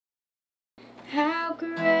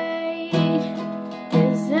great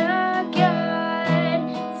is our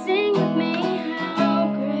God. Sing with me,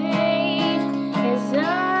 how great is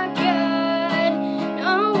our God.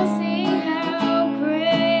 Oh, we'll see how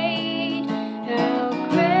great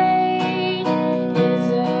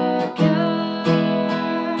is our God.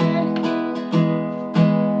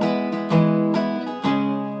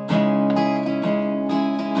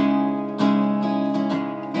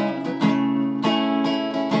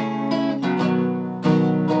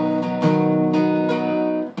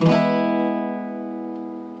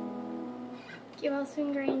 Get well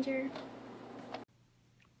soon, Granger.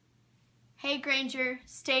 Hey Granger,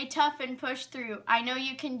 stay tough and push through. I know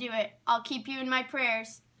you can do it. I'll keep you in my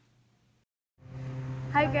prayers.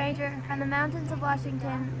 Hi Granger, from the mountains of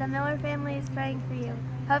Washington, the Miller family is praying for you.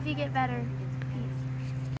 Hope you get better.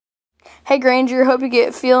 Peace. Hey Granger, hope you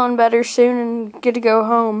get feeling better soon and get to go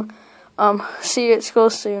home. See you at school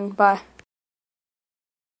soon. Bye.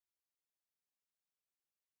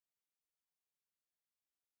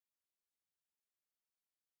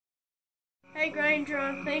 Hey Granger,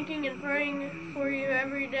 I'm thinking and praying for you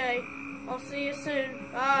every day. I'll see you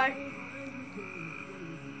soon. Bye.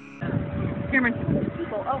 Cameron.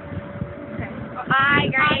 Oh, okay. Hi,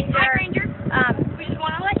 Granger. Hi, Granger. We just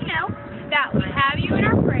want to let you know that we have you in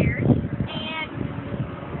our prayers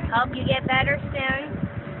and hope you get better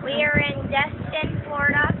soon. We are in Destin,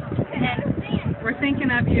 Florida, and we're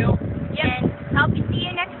thinking of you. Yep. And hope to see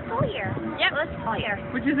you next school year. Yep. This school year.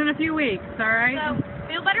 Which is in a few weeks, all right? So,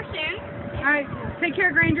 feel better soon. All right. Take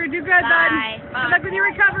care, Granger. Do good, Bye. bud. Good luck with your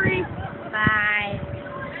recovery. Bye.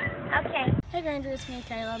 Okay. Hey Granger, it's me,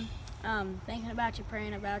 Caleb. Thinking about you,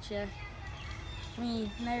 praying about you. We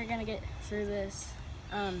know you're gonna get through this.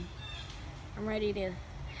 I'm ready to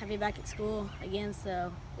have you back at school again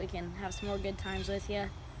so we can have some more good times with you.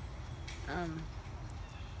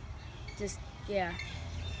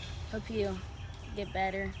 Hope you get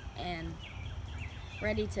better and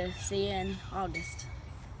ready to see you in August.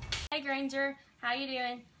 Hey Granger, how you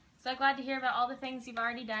doing? So glad to hear about all the things you've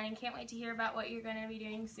already done and can't wait to hear about what you're going to be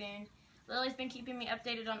doing soon. Lily's been keeping me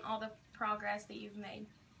updated on all the progress that you've made.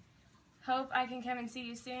 Hope I can come and see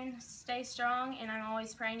you soon. Stay strong, and I'm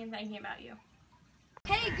always praying and thinking about you.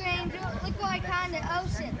 Hey Granger, look what I caught in the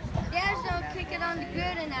ocean. Dad's gonna kick it on the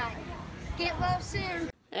grill tonight. Get well soon.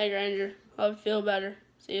 Hey Granger, hope you feel better.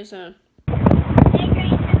 See you soon. Hey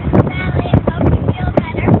Granger, this is Sally. Hope you feel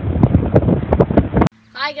better.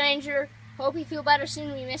 Hi Granger, hope you feel better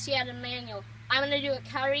soon. We miss you at Emmanuel. I'm gonna do a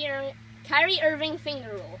Kyrie Irving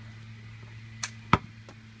finger roll.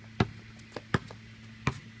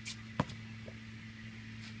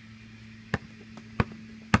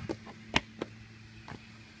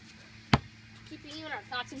 Keeping you in our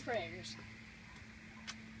thoughts and prayers.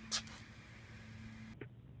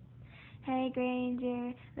 Hey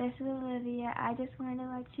Granger, this is Olivia. I just want to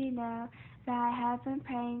let you know that I have been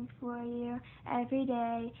praying for you every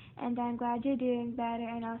day, and I'm glad you're doing better,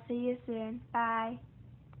 and I'll see you soon. Bye.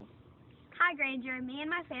 Hi Granger, me and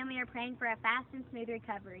my family are praying for a fast and smooth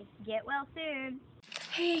recovery. Get well soon.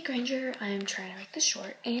 Hey Granger, I'm trying to make this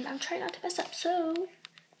short and I'm trying not to mess up, so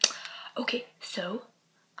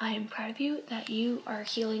I am proud of you that you are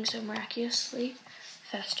healing so miraculously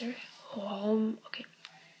faster. Okay.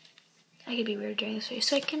 I can be weird during this video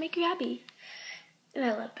so I can make you happy. And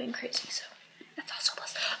I love being crazy, so that's also a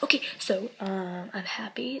plus. Okay, so I'm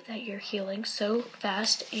happy that you're healing so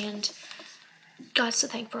fast and God's to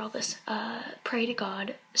thank for all this. Pray to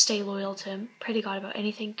God, stay loyal to Him, pray to God about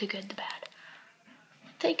anything, the good, the bad.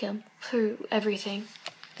 Thank Him for everything.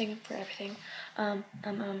 Thank Him for everything. I'm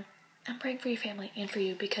praying for your family and for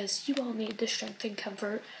you because you all need the strength and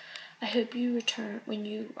comfort. I hope you return when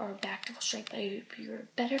you are back to full strength. I hope you're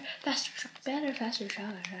better, faster, stronger.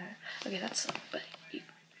 Okay, that's but you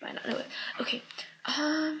might not know it. Okay,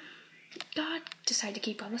 God decided to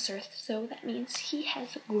keep you on this earth, so that means He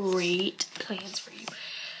has great plans for you.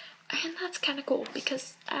 And that's kind of cool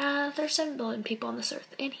because there's 7 billion people on this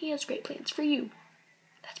earth, and He has great plans for you.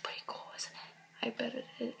 That's pretty cool, isn't it? I bet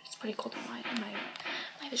it's pretty cool in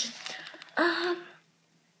my vision.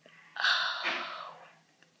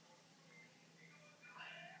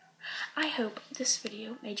 I hope this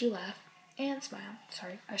video made you laugh and smile.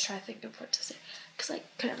 Sorry, I was trying to think of what to say because I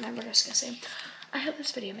couldn't remember what I was going to say. I hope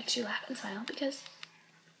this video makes you laugh and smile just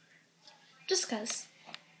because.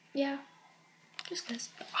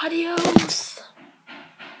 Adios!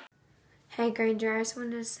 Hey Granger, I just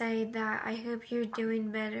wanted to say that I hope you're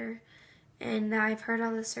doing better and that I've heard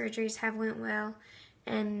all the surgeries have went well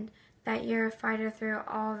and that you're a fighter through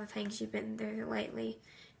all the things you've been through lately.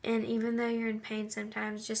 And even though you're in pain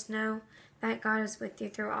sometimes, just know that God is with you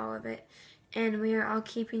through all of it. and we are all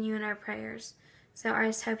keeping you in our prayers. So I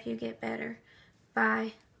just hope you get better.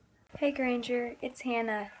 Bye. Hey Granger, it's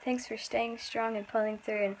Hannah. Thanks for staying strong and pulling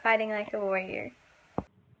through and fighting like a warrior.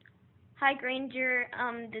 Hi Granger,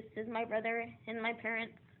 this is my brother and my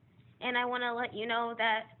parents, and I want to let you know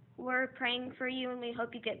that we're praying for you and we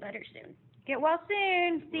hope you get better soon. Get well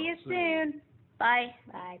soon. See you soon. Bye.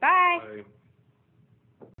 Bye.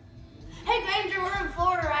 Hey Granger, we're in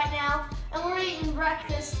Florida right now, and we're eating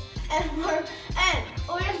breakfast, and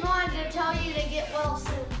we just wanted to tell you to get well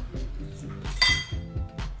soon.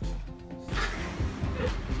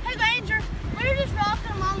 Hey Granger, we were just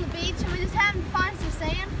walking along the beach, and we just happened to find some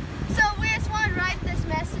sand, so we just wanted to write this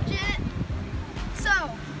message in it. So,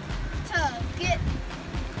 to get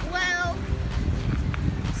well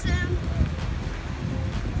soon.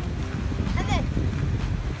 And then,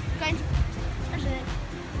 Granger, there's it.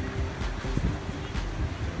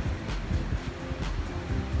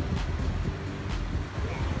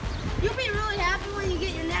 You'll be really happy when you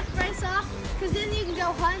get your neck brace off, because then you can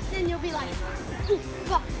go hunt and you'll be like, ooh,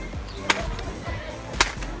 fuck.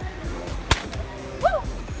 Woo!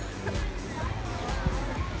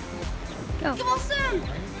 Go. Get well soon.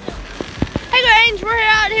 Hey Grange, we're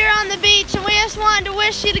out here on the beach and we just wanted to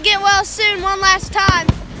wish you to get well soon one last time.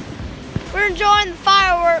 We're enjoying the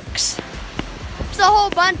fireworks. There's a whole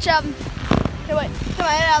bunch of them. Hey, wait, come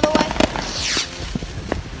on, get out of the way.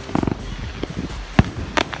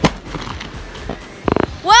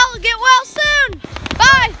 Well, get well soon.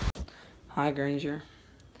 Bye. Hi Granger.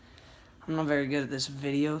 I'm not very good at this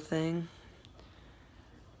video thing,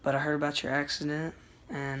 but I heard about your accident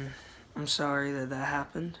and I'm sorry that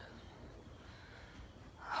happened.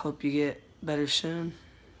 Hope you get better soon.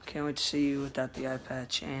 Can't wait to see you without the eye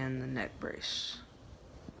patch and the neck brace.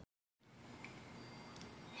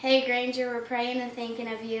 Hey Granger, we're praying and thinking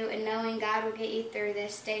of you and knowing God will get you through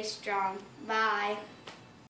this. Stay strong. Bye.